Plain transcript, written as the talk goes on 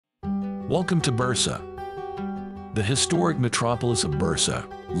Welcome to Bursa. The historic metropolis of Bursa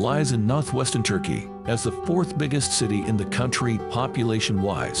lies in northwestern Turkey as the fourth biggest city in the country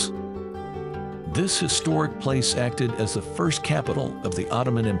population-wise. This historic place acted as the first capital of the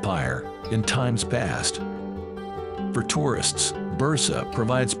Ottoman Empire in times past. For tourists, Bursa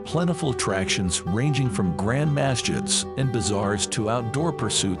provides plentiful attractions ranging from grand masjids and bazaars to outdoor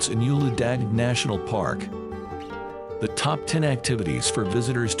pursuits in Uludag National Park. The top 10 activities for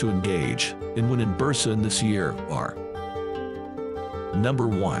visitors to engage in when in Bursa this year are: Number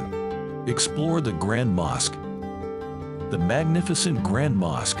 1. Explore the Grand Mosque. The magnificent Grand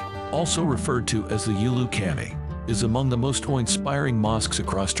Mosque, also referred to as the Ulu Cami, is among the most awe-inspiring mosques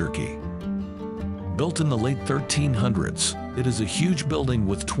across Turkey. Built in the late 1300s, it is a huge building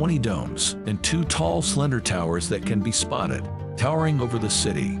with 20 domes and 2 tall slender towers that can be spotted, towering over the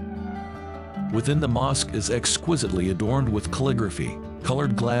city. Within the mosque is exquisitely adorned with calligraphy,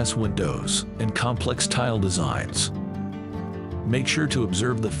 colored glass windows, and complex tile designs. Make sure to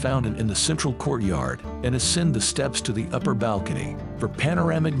observe the fountain in the central courtyard and ascend the steps to the upper balcony for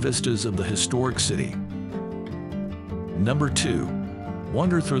panoramic vistas of the historic city. Number 2.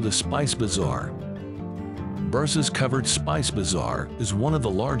 Wander through the Spice Bazaar. Bursa's covered Spice Bazaar is one of the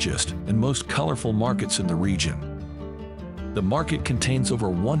largest and most colorful markets in the region. The market contains over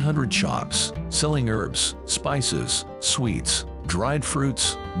 100 shops selling herbs, spices, sweets, dried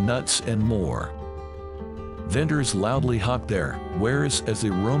fruits, nuts, and more. Vendors loudly hawk their wares as the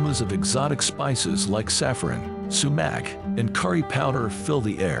aromas of exotic spices like saffron, sumac, and curry powder fill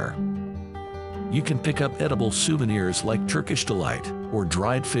the air. You can pick up edible souvenirs like Turkish delight or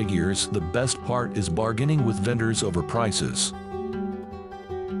dried figures. The best part is bargaining with vendors over prices.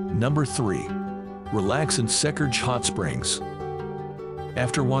 Number 3. Relax in Sekarj Hot Springs.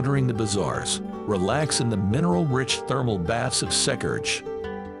 After wandering the bazaars, relax in the mineral-rich thermal baths of Sekarj.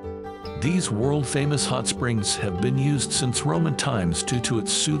 These world-famous hot springs have been used since Roman times due to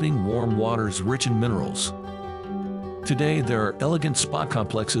its soothing warm waters rich in minerals. Today there are elegant spa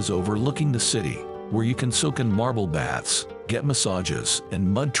complexes overlooking the city, where you can soak in marble baths, get massages,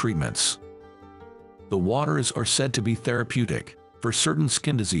 and mud treatments. The waters are said to be therapeutic for certain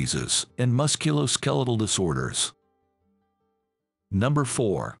skin diseases and musculoskeletal disorders. Number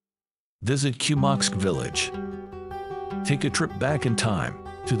 4. Visit Kumoksk Village. Take a trip back in time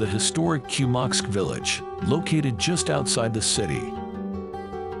to the historic Kumoksk Village, located just outside the city.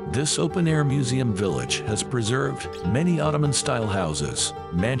 This open-air museum village has preserved many Ottoman-style houses,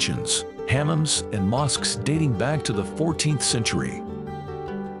 mansions, hammams, and mosques dating back to the 14th century.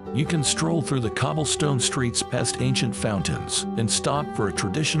 You can stroll through the cobblestone streets past ancient fountains and stop for a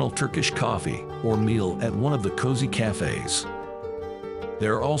traditional Turkish coffee or meal at one of the cozy cafes.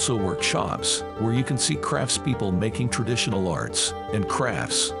 There are also workshops where you can see craftspeople making traditional arts and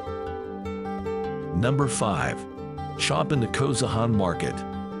crafts. Number 5. Shop in the Kozahan Market.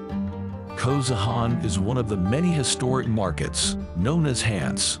 Kozahan is one of the many historic markets, known as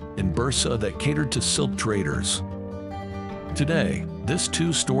Hans, in Bursa that catered to silk traders. Today, this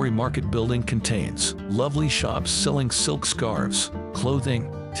 2-story market building contains lovely shops selling silk scarves, clothing,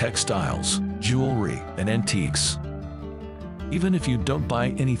 textiles, jewelry, and antiques. Even if you don't buy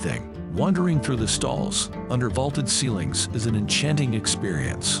anything, wandering through the stalls under vaulted ceilings is an enchanting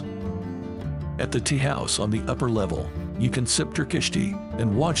experience. At the tea house on the upper level, you can sip Turkish tea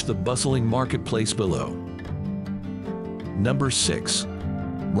and watch the bustling marketplace below. Number 6.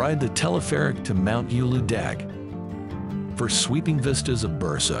 Ride the teleferic to Mount Uludag. For sweeping vistas of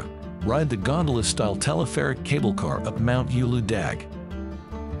Bursa, ride the gondola-style teleferic cable car up Mount Uludag.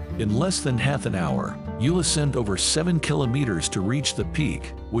 In less than half an hour, you'll ascend over 7 kilometers to reach the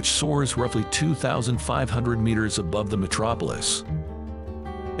peak, which soars roughly 2,500 meters above the metropolis.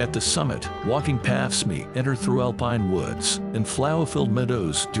 At the summit, walking paths may enter through alpine woods and flower-filled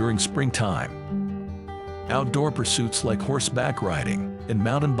meadows during springtime. Outdoor pursuits like horseback riding and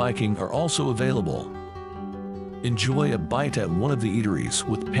mountain biking are also available. Enjoy a bite at one of the eateries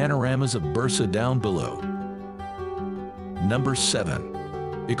with panoramas of Bursa down below. Number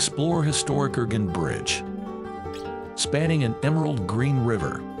 7. Explore historic Ergun Bridge. Spanning an emerald green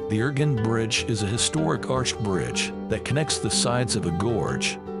river, the Ergun Bridge is a historic arched bridge that connects the sides of a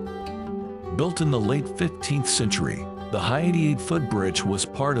gorge. Built in the late 15th century, the high 88-foot bridge was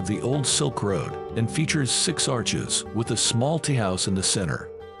part of the old Silk Road and features 6 arches with a small tea house in the center.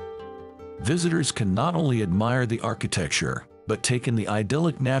 Visitors can not only admire the architecture, but take in the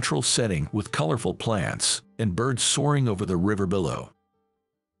idyllic natural setting with colorful plants and birds soaring over the river below.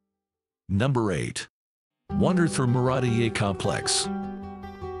 Number 8. Wander through Muradiye Complex.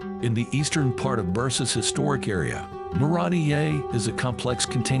 In the eastern part of Bursa's historic area, Muradiye is a complex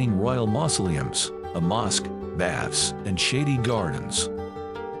containing royal mausoleums, a mosque, baths, and shady gardens.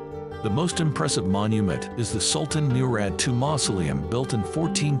 The most impressive monument is the Sultan Murad II Mausoleum, built in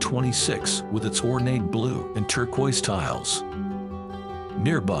 1426 with its ornate blue and turquoise tiles.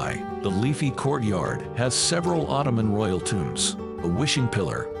 Nearby, the leafy courtyard has several Ottoman royal tombs, a wishing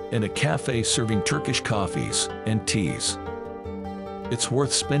pillar, and a cafe serving Turkish coffees and teas. It's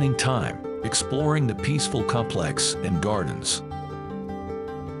worth spending time exploring the peaceful complex and gardens.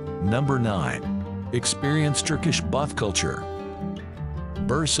 Number 9. Experience Turkish bath culture.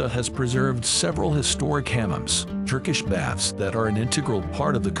 Bursa has preserved several historic hammams, Turkish baths that are an integral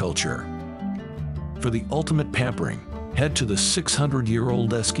part of the culture. For the ultimate pampering, head to the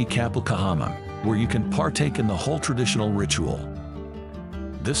 600-year-old Eski Kapı Hamam, where you can partake in the whole traditional ritual.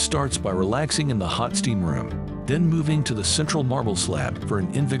 This starts by relaxing in the hot steam room, then moving to the central marble slab for an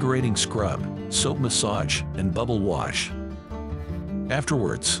invigorating scrub, soap massage, and bubble wash.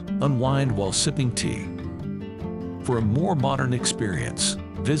 Afterwards, unwind while sipping tea. For a more modern experience,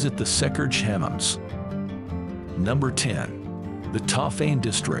 visit the Sekurge Hammams. Number 10. The Tafane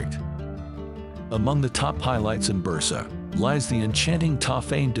District. Among the top highlights in Bursa lies the enchanting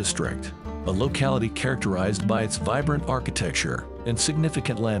Tafane District, a locality characterized by its vibrant architecture and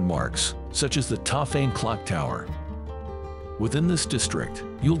significant landmarks, such as the Tafane Clock Tower. Within this district,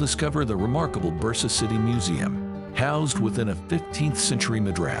 you'll discover the remarkable Bursa City Museum, housed within a 15th century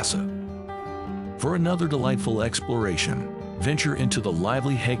madrasa. For another delightful exploration, venture into the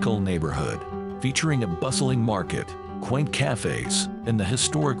lively Heykal neighborhood, featuring a bustling market, quaint cafes, and the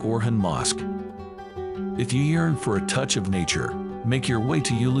historic Orhan Mosque. If you yearn for a touch of nature, make your way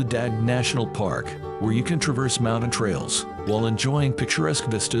to Uludağ National Park, where you can traverse mountain trails while enjoying picturesque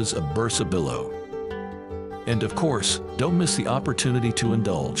vistas of Bursa below. And of course, don't miss the opportunity to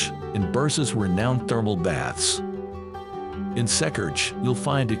indulge in Bursa's renowned thermal baths. In Sekurge, you'll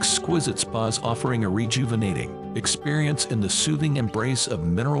find exquisite spas offering a rejuvenating experience in the soothing embrace of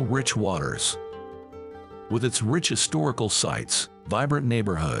mineral-rich waters. With its rich historical sites, vibrant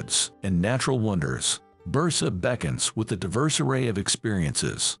neighborhoods, and natural wonders, Bursa beckons with a diverse array of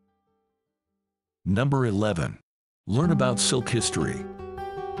experiences. Number 11. Learn about silk history.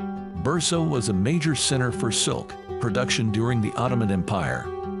 Bursa was a major center for silk production during the Ottoman Empire.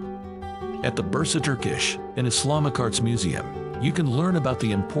 At the Bursa Turkish and Islamic Arts Museum, you can learn about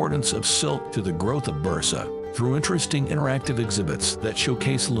the importance of silk to the growth of Bursa through interesting interactive exhibits that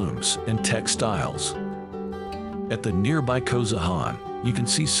showcase looms and textiles. At the nearby Kozahan, you can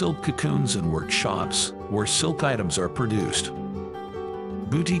see silk cocoons and workshops where silk items are produced.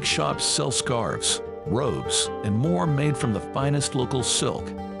 Boutique shops sell scarves, robes, and more made from the finest local silk.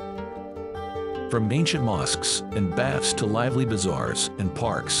 From ancient mosques and baths to lively bazaars and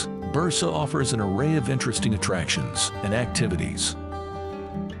parks, Bursa offers an array of interesting attractions and activities.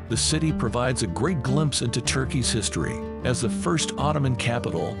 The city provides a great glimpse into Turkey's history as the first Ottoman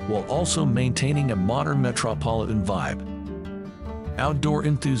capital, while also maintaining a modern metropolitan vibe. Outdoor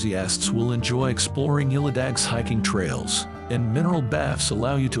enthusiasts will enjoy exploring Uludağ's hiking trails, and mineral baths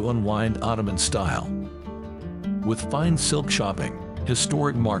allow you to unwind Ottoman style. With fine silk shopping,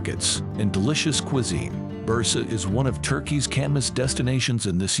 historic markets, and delicious cuisine, Bursa is one of Turkey's can't-miss destinations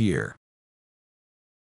in this year.